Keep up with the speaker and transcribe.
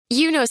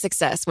You know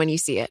success when you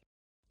see it.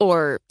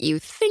 Or you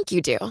think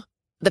you do.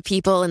 The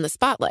people in the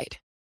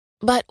spotlight.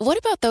 But what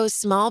about those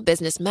small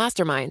business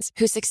masterminds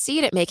who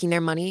succeed at making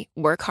their money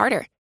work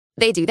harder?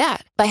 They do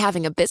that by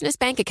having a business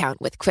bank account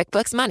with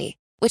QuickBooks Money,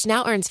 which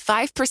now earns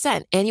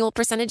 5% annual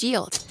percentage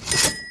yield.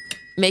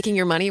 Making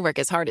your money work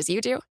as hard as you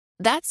do?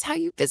 That's how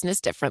you business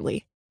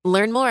differently.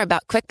 Learn more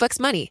about QuickBooks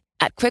Money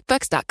at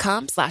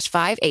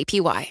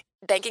quickbooks.com/5APY.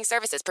 Banking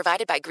services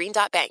provided by Green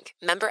Dot Bank.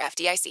 Member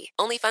FDIC.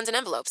 Only funds and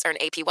envelopes earn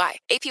APY.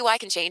 APY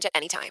can change at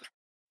any time.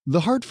 The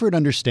Hartford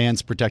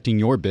understands protecting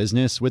your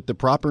business with the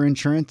proper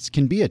insurance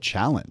can be a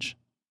challenge.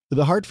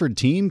 The Hartford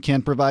team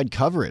can provide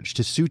coverage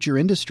to suit your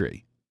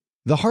industry.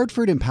 The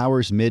Hartford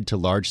empowers mid to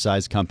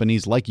large-size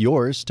companies like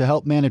yours to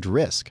help manage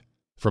risk,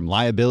 from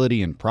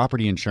liability and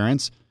property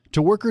insurance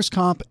to workers'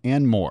 comp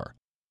and more.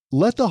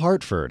 Let The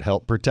Hartford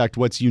help protect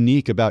what's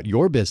unique about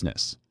your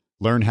business.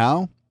 Learn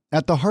how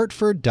at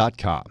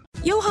thehartford.com.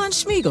 Johann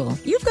Schmiegel,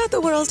 you've got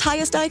the world's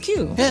highest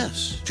IQ.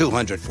 Yes,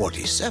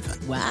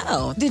 247.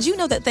 Wow. Did you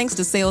know that thanks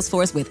to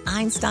Salesforce with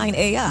Einstein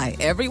AI,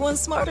 everyone's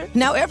smarter?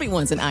 Now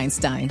everyone's an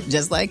Einstein,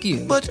 just like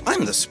you. But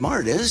I'm the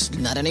smartest.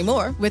 Not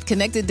anymore. With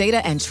connected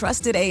data and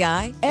trusted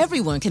AI,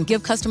 everyone can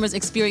give customers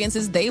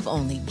experiences they've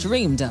only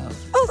dreamed of.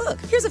 Oh, look,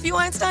 here's a few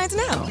Einsteins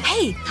now.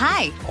 Hey,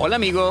 hi. Hola,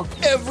 amigo.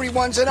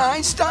 Everyone's an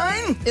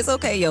Einstein? It's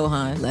okay,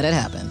 Johann. Let it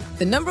happen.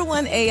 The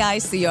 #1 AI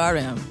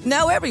CRM.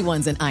 Now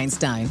everyone's an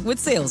Einstein with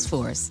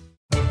Salesforce.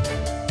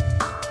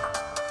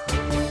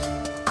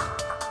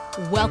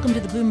 Welcome to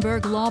the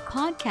Bloomberg Law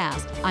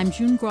Podcast. I'm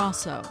June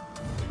Grosso.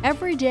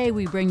 Every day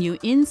we bring you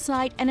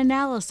insight and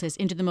analysis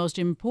into the most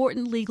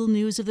important legal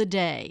news of the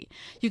day.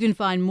 You can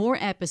find more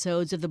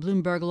episodes of the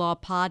Bloomberg Law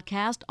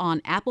Podcast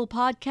on Apple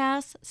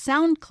Podcasts,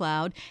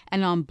 SoundCloud,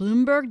 and on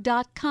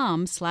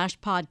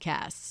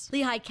Bloomberg.com/podcasts.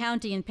 Lehigh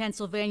County in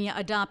Pennsylvania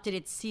adopted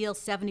its seal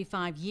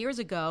 75 years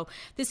ago.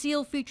 The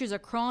seal features a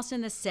cross in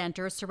the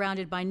center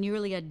surrounded by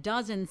nearly a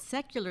dozen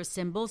secular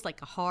symbols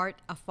like a heart,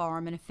 a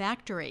farm, and a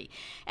factory.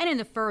 And in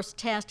the first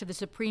test of the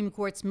Supreme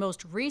Court's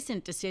most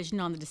recent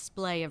decision on the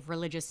display of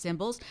religious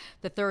symbols,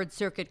 the Third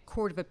Circuit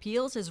Court of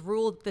Appeals has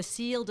ruled the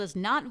seal does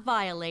not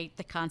violate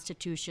the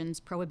Constitution's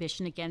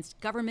prohibition against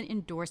government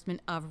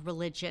endorsement of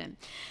religion.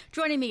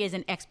 Joining me is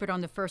an expert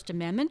on the First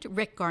Amendment,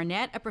 Rick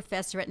Garnett, a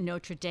professor at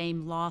Notre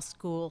Dame Law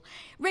School.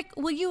 Rick,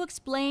 will you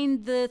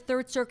explain the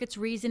Third Circuit's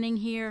reasoning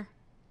here?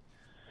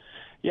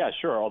 Yeah,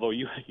 sure. Although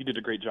you did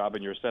a great job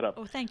in your setup.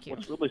 Oh, thank you.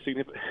 What's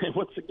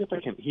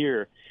significant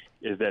here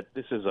is that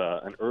this is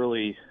an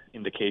early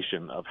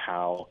indication of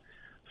how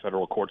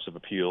federal courts of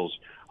appeals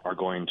are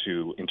going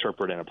to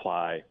interpret and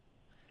apply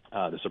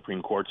the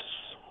Supreme Court's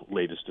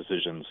latest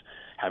decisions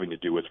having to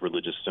do with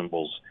religious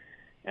symbols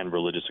and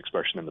religious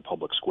expression in the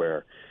public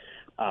square.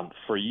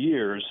 For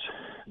years,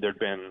 there'd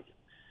been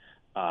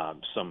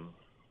some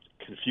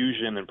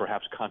confusion and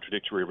perhaps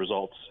contradictory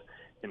results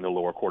in the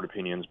lower court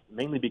opinions,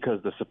 mainly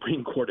because the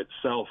Supreme Court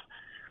itself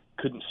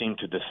couldn't seem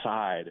to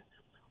decide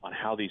on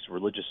how these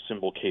religious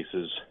symbol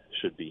cases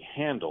should be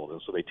handled.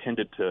 And so they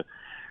tended to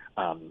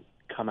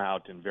come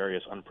out in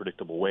various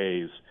unpredictable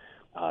ways,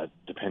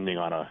 depending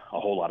on a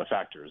whole lot of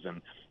factors.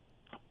 And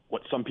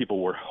what some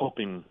people were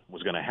hoping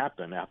was going to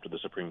happen after the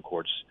Supreme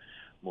Court's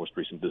most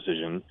recent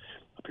decision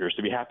appears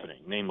to be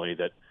happening, namely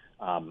that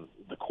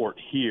the court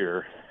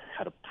here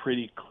had a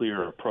pretty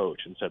clear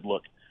approach and said,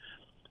 look,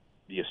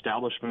 the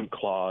Establishment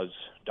Clause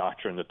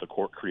doctrine that the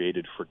court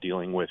created for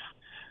dealing with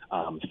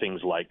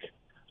things like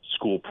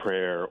school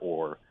prayer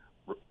or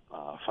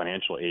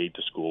financial aid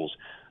to schools,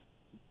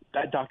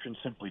 that doctrine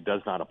simply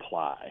does not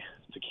apply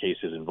to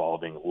cases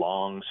involving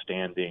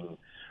long-standing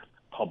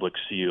public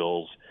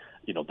seals,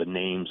 the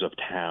names of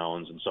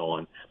towns and so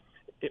on.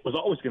 It was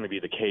always going to be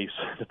the case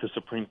that the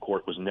Supreme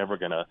Court was never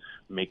going to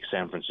make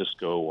San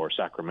Francisco or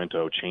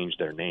Sacramento change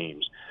their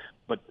names,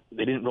 but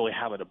they didn't really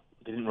have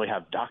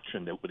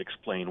doctrine that would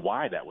explain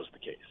why that was the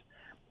case.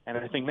 And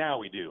I think now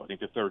we do. I think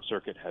the Third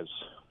Circuit has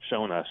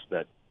shown us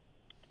that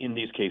in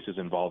these cases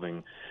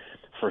involving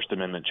First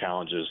Amendment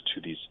challenges to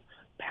these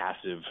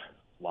passive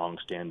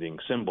long-standing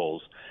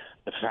symbols,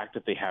 the fact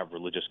that they have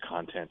religious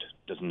content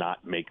does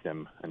not make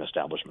them an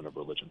establishment of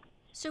religion.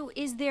 So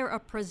is there a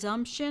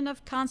presumption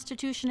of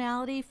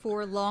constitutionality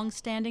for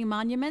long-standing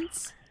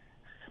monuments?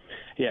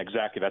 Yeah,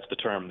 exactly. That's the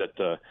term that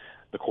the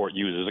court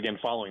uses. Again,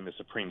 following the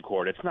Supreme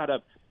Court, it's not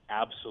an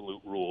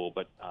absolute rule,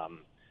 but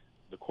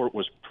the court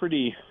was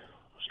pretty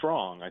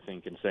strong, I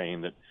think, in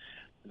saying that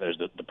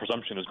the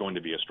presumption is going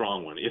to be a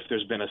strong one. If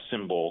there's been a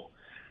symbol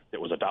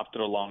that was adopted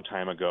a long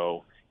time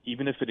ago,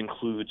 even if it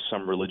includes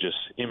some religious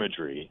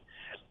imagery,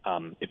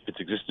 if it's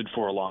existed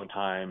for a long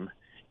time,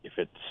 if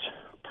its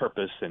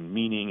purpose and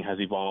meaning has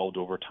evolved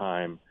over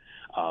time,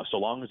 so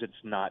long as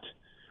it's not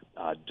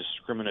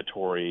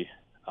discriminatory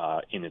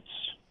in its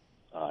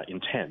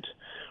intent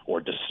or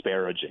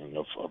disparaging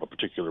of a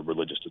particular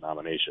religious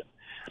denomination,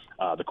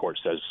 the court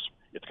says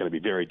it's going to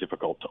be very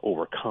difficult to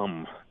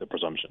overcome the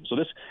presumption. So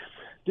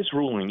this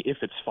ruling, if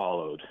it's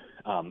followed,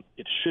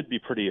 it should be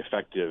pretty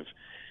effective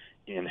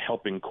in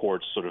helping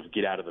courts sort of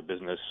get out of the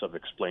business of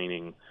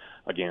explaining,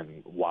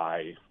 again,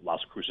 why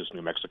Las Cruces,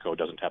 New Mexico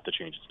doesn't have to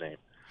change its name.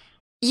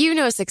 You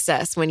know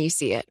success when you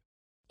see it.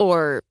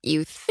 Or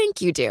you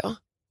think you do.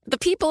 The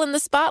people in the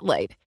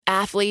spotlight,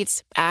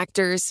 athletes,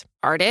 actors,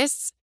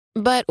 artists.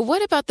 But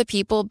what about the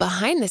people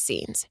behind the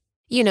scenes?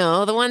 You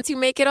know, the ones who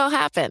make it all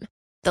happen.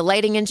 The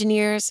lighting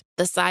engineers,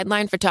 the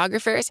sideline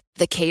photographers,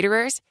 the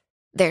caterers.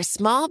 They're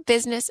small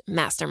business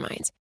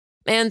masterminds.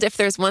 And if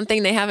there's one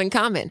thing they have in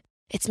common,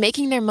 it's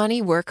making their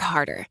money work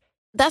harder.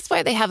 That's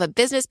why they have a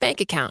business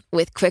bank account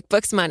with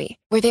QuickBooks Money,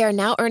 where they are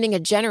now earning a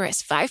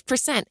generous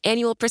 5%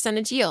 annual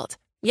percentage yield.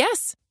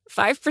 Yes,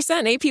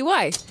 5%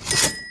 APY.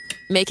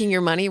 Making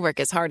your money work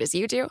as hard as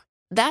you do?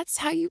 That's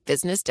how you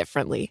business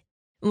differently.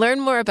 Learn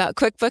more about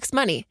QuickBooks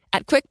Money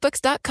at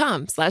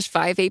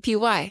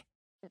quickbooks.com/5APY.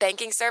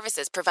 Banking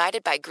services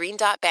provided by Green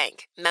Dot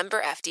Bank,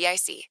 member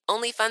FDIC.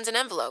 Only funds and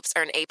envelopes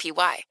earn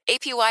APY.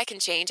 APY can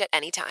change at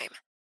any time.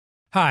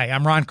 Hi,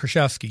 I'm Ron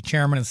Kraszewski,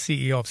 Chairman and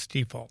CEO of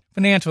Stifel.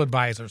 Financial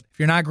advisors, if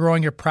you're not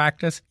growing your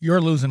practice, you're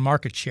losing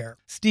market share.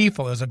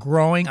 Stifel is a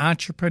growing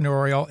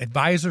entrepreneurial,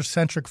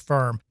 advisor-centric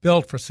firm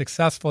built for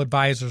successful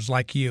advisors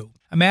like you.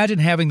 Imagine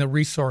having the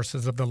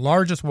resources of the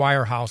largest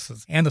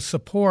wirehouses and the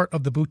support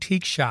of the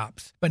boutique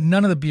shops, but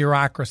none of the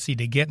bureaucracy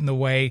to get in the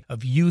way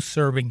of you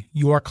serving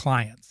your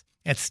clients.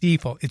 At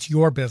Stifel, it's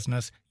your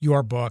business,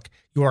 your book,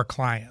 your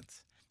clients.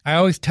 I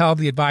always tell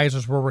the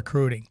advisors we're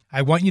recruiting,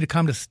 I want you to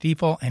come to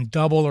Stifel and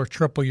double or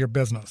triple your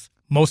business.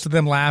 Most of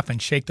them laugh and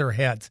shake their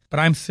heads, but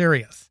I'm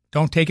serious.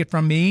 Don't take it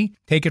from me.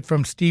 Take it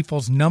from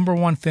Stifel's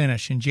 #1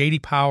 finish in J.D.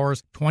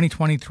 Power's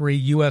 2023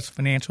 U.S.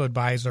 Financial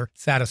Advisor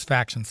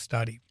Satisfaction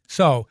Study.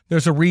 So,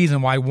 there's a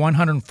reason why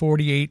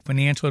 148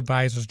 financial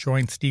advisors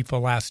joined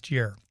Stifel last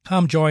year.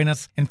 Come join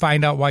us and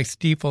find out why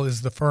Stifel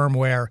is the firm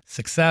where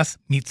success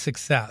meets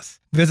success.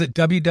 Visit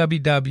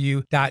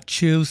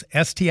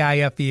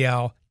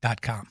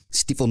www.choosestifel.com.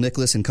 Stifel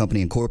Nicholas and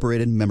Company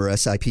Incorporated, member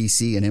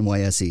SIPC and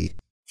NYSE.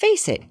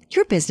 Face it,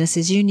 your business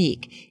is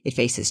unique. It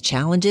faces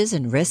challenges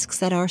and risks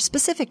that are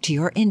specific to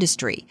your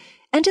industry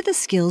and to the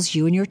skills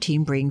you and your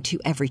team bring to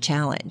every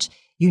challenge.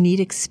 You need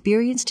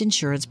experienced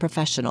insurance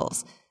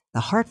professionals.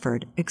 The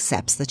Hartford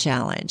accepts the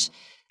challenge.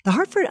 The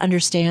Hartford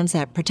understands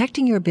that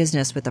protecting your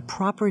business with the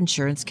proper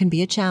insurance can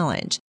be a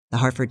challenge. The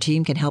Hartford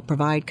team can help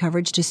provide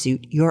coverage to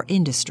suit your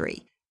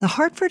industry. The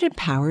Hartford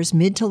empowers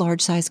mid to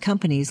large-size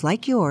companies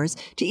like yours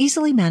to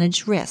easily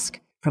manage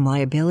risk, from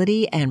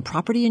liability and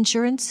property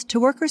insurance to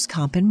workers'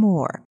 comp and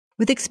more.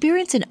 With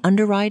experience in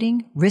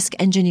underwriting, risk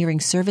engineering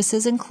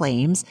services, and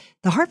claims,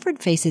 the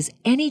Hartford faces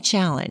any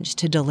challenge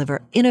to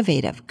deliver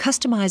innovative,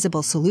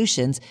 customizable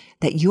solutions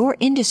that your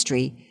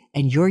industry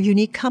and your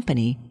unique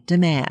company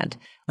demand.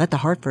 Let the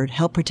Hartford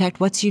help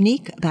protect what's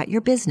unique about your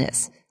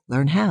business.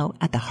 Learn how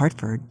at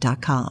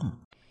thehartford.com.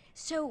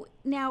 So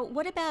now,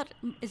 what about,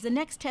 is the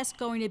next test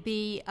going to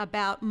be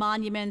about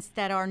monuments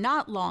that are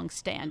not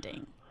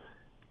long-standing?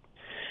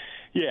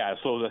 Yeah,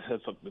 so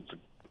that's a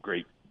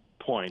great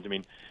point. I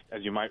mean,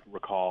 as you might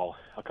recall,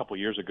 a couple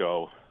years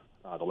ago,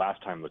 the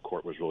last time the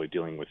court was really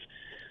dealing with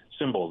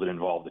symbols that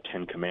involved the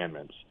Ten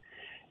Commandments.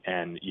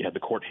 And you had the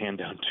court hand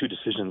down two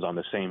decisions on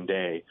the same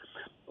day,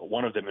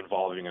 one of them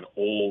involving an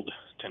old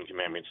Ten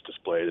Commandments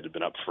display that had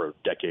been up for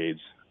decades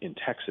in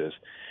Texas,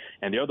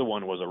 and the other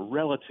one was a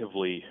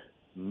relatively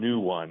new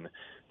one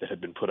that had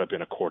been put up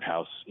in a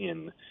courthouse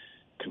in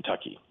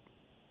Kentucky.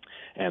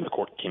 And the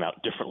court came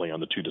out differently on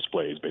the two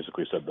displays,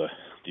 basically said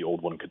the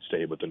old one could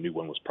stay, but the new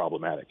one was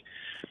problematic.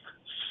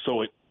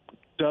 So it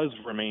does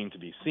remain to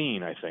be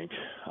seen, I think,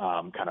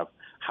 kind of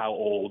how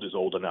old is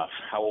old enough?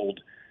 How old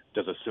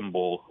does a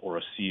symbol or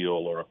a seal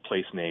or a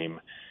place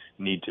name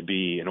need to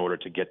be in order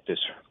to get this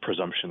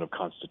presumption of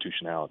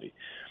constitutionality?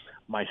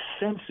 My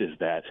sense is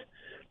that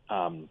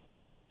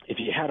if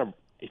you had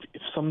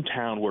if some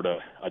town were to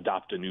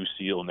adopt a new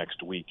seal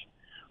next week,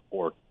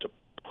 or to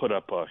put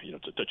up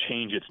to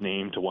change its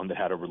name to one that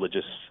had a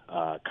religious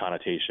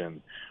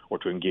connotation, or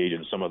to engage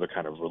in some other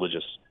kind of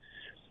religious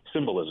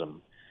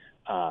symbolism,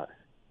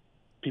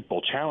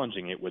 people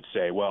challenging it would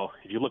say, well,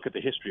 if you look at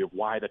the history of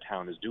why the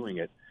town is doing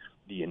it,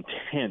 the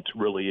intent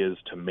really is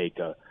to make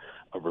a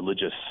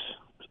religious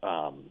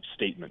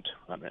statement,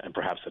 and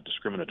perhaps a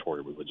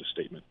discriminatory religious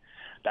statement.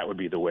 That would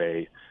be the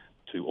way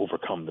to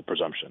overcome the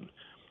presumption.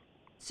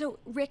 So,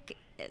 Rick,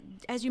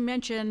 as you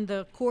mentioned,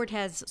 the court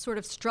has sort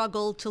of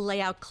struggled to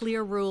lay out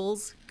clear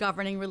rules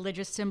governing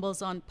religious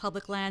symbols on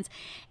public lands.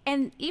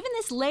 And even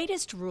this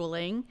latest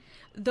ruling,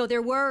 though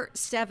there were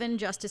 7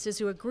 justices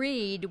who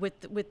agreed with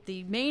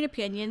the main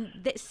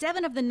opinion,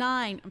 7 of the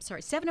 9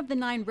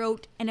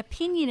 wrote an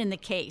opinion in the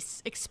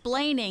case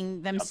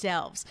explaining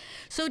themselves.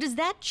 So does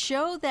that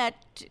show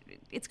that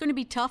it's going to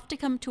be tough to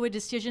come to a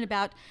decision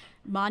about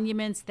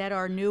monuments that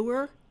are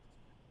newer?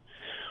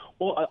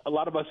 Well, a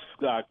lot of us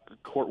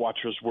court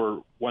watchers were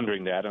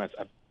wondering that, and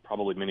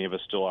probably many of us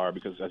still are,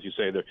 because, as you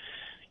say,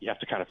 you have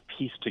to kind of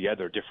piece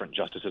together different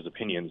justices'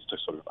 opinions to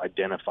sort of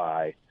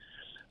identify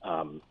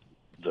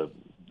the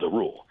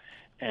rule.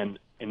 And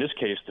in this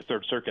case, the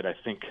Third Circuit, I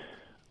think,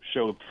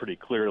 showed pretty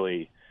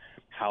clearly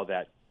how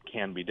that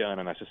can be done,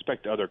 and I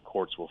suspect other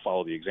courts will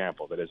follow the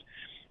example. That is,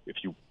 if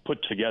you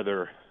put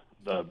together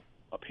the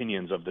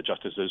opinions of the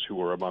justices who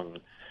were among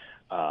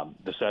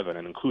the 7,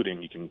 and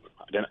including, you can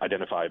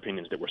identify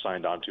opinions that were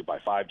signed on to by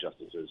 5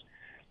 justices,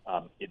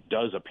 it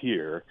does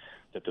appear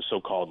that the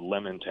so-called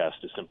Lemon test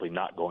is simply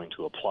not going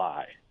to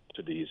apply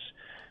to these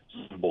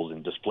symbols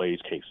and displays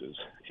cases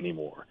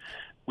anymore.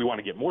 We want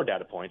to get more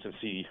data points and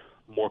see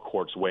more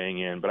courts weighing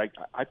in, but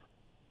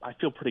I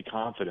feel pretty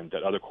confident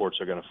that other courts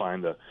are going to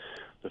find the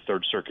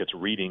Third Circuit's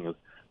reading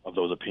of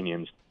those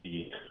opinions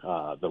be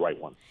the right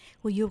one.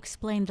 Will you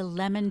explain the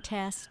Lemon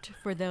test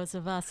for those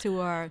of us who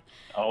are...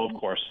 Oh, of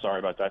course. Sorry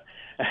about that.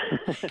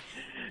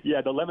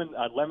 Yeah, the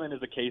Lemon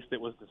is a case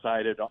that was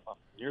decided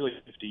nearly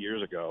 50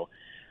 years ago,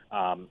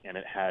 and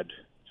it had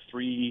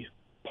 3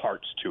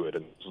 parts to it.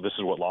 And so this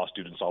is what law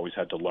students always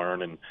had to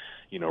learn and,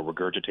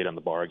 regurgitate on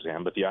the bar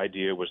exam. But the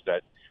idea was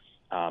that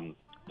the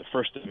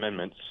First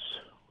Amendment's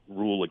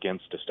rule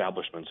against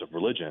establishments of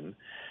religion,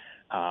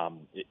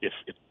 if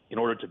in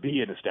order to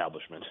be an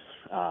establishment,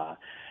 a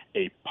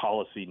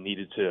policy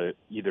needed to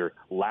either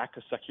lack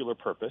a secular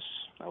purpose,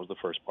 that was the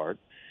first part.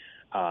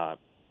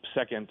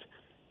 Second,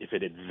 if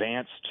it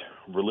advanced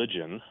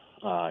religion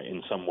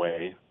in some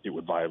way, it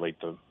would violate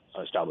the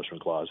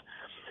Establishment Clause.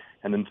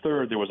 And then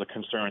third, there was a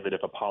concern that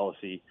if a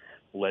policy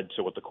led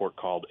to what the court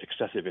called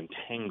excessive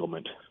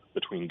entanglement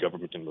between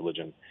government and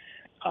religion,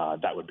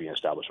 that would be an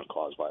Establishment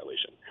Clause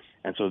violation.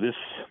 And so this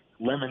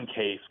Lemon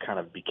case kind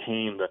of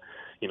became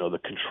the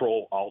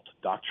Control-Alt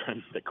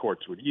doctrine that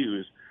courts would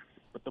use.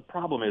 But the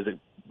problem is it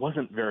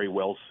wasn't very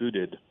well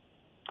suited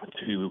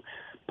to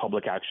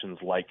public actions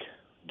like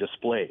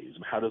displays.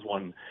 How does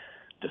one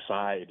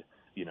decide,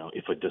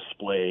 if a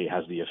display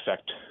has the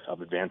effect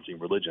of advancing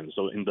religion?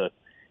 So in the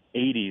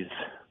 80s,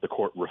 the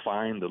court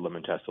refined the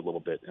Lemon test a little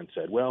bit and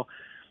said, well,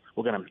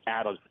 we're going to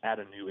add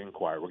a new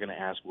inquiry. We're going to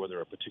ask whether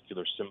a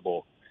particular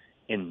symbol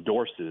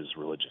endorses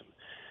religion.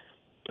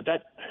 But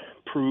that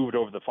proved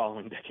over the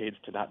following decades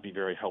to not be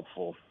very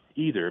helpful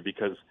either,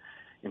 because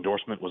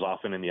endorsement was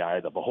often in the eye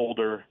of the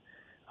beholder.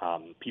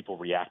 People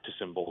react to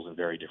symbols in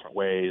very different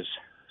ways.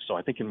 So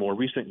I think in more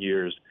recent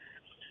years,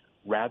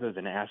 rather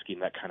than asking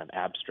that kind of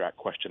abstract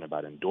question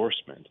about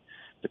endorsement,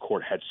 the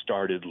court had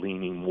started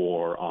leaning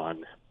more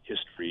on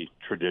history,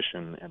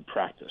 tradition, and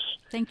practice.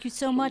 Thank you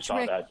so much,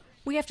 Rick.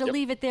 We have to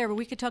leave it there, but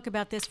we could talk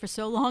about this for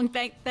so long.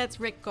 That's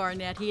Rick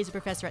Garnett. He is a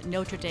professor at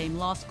Notre Dame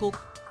Law School.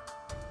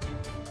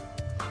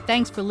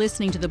 Thanks for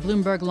listening to the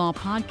Bloomberg Law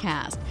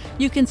Podcast.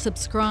 You can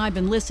subscribe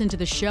and listen to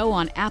the show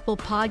on Apple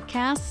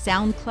Podcasts,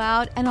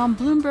 SoundCloud, and on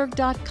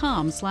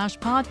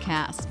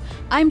Bloomberg.com/podcast.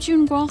 I'm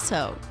June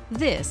Grosso.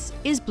 This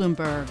is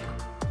Bloomberg.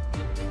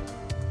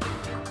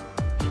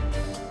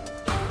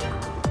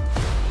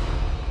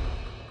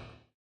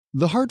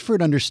 The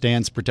Hartford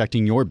understands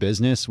protecting your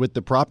business with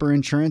the proper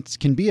insurance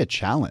can be a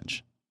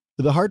challenge.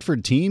 The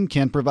Hartford team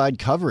can provide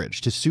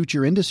coverage to suit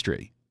your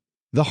industry.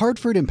 The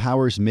Hartford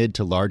empowers mid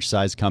to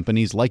large-size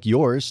companies like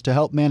yours to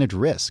help manage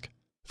risk,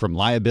 from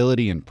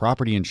liability and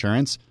property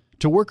insurance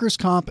to workers'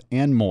 comp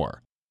and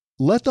more.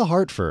 Let The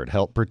Hartford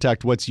help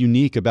protect what's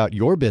unique about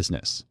your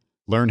business.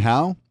 Learn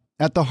how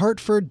at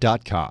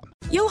thehartford.com.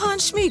 Johann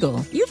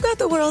Schmiegel, you've got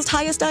the world's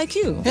highest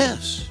IQ.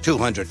 Yes,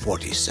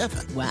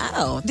 247.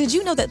 Wow. Did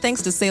you know that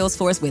thanks to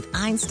Salesforce with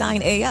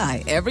Einstein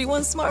AI,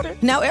 everyone's smarter?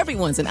 Now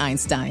everyone's an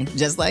Einstein,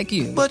 just like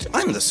you. But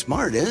I'm the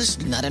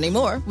smartest. Not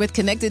anymore. With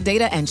connected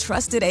data and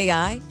trusted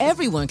AI,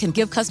 everyone can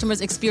give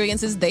customers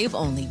experiences they've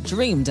only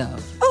dreamed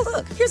of. Oh,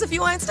 look, here's a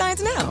few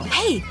Einsteins now.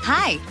 Hey,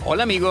 hi.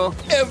 Hola, amigo.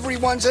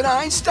 Everyone's an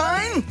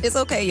Einstein? It's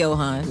okay,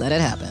 Johann. Let it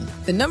happen.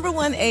 The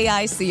 #1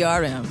 AI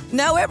CRM.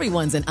 Now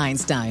everyone's an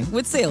Einstein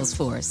with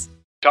Salesforce.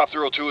 Top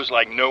Thrill 2 is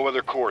like no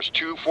other course.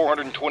 2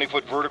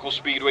 420-foot vertical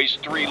speedways,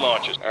 3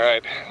 launches. All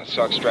right, let's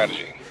talk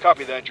strategy.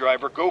 Copy that,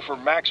 driver. Go for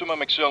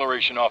maximum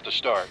acceleration off the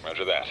start.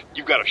 Roger that.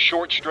 You've got a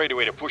short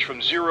straightaway to push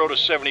from 0 to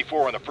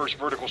 74 on the first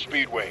vertical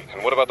speedway.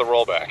 And what about the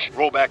rollback?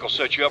 Rollback will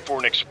set you up for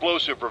an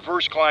explosive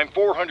reverse climb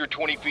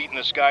 420 feet in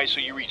the sky so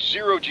you reach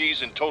 0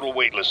 G's in total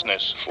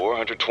weightlessness.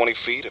 420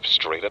 feet of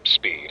straight-up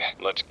speed.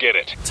 Let's get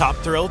it. Top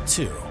Thrill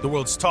 2, the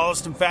world's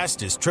tallest and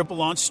fastest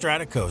triple-launch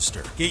strata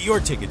coaster. Get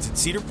your tickets at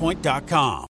cedarpoint.com.